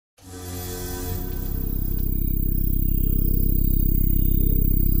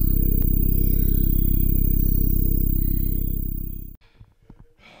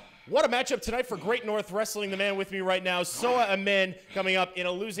What a matchup tonight for Great North Wrestling. The man with me right now, Soa Amin, coming up in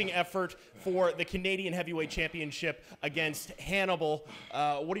a losing effort for the Canadian Heavyweight Championship against Hannibal.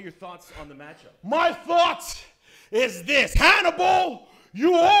 What are your thoughts on the matchup? My thoughts is this. Hannibal,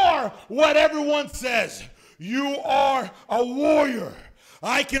 you are what everyone says. You are a warrior.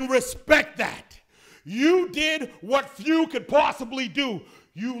 I can respect that. You did what few could possibly do.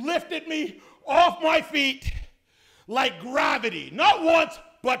 You lifted me off my feet like gravity. Not once,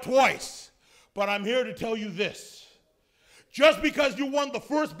 but twice. But I'm here to tell you this. Just because you won the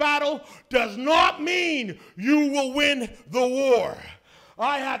first battle does not mean you will win the war.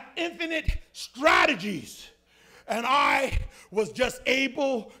 I have infinite strategies, and I was just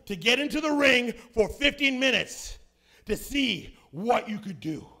able to get into the ring for 15 minutes to see what you could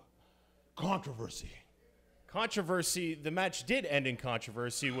do. Controversy. Controversy. The match did end in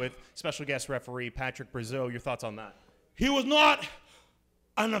controversy with special guest referee Patrick Brazeau. Your thoughts on that? He was not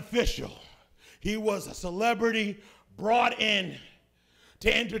an official. He was a celebrity brought in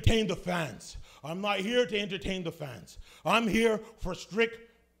to entertain the fans. I'm not here to entertain the fans. I'm here for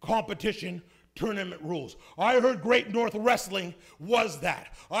strict competition tournament rules. I heard Great North Wrestling was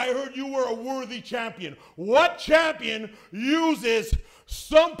that. I heard you were a worthy champion. What champion uses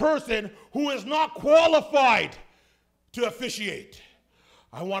some person who is not qualified to officiate?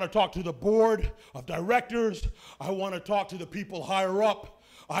 I want to talk to the board of directors. I want to talk to the people higher up.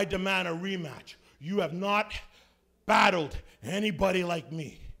 I demand a rematch. You have not battled anybody like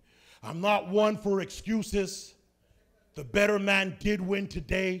me. I'm not one for excuses. The better man did win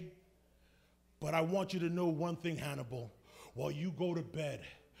today. But I want you to know one thing, Hannibal. While you go to bed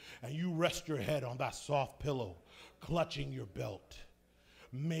and you rest your head on that soft pillow, clutching your belt,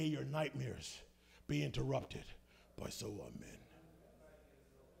 may your nightmares be interrupted by Soa Amin.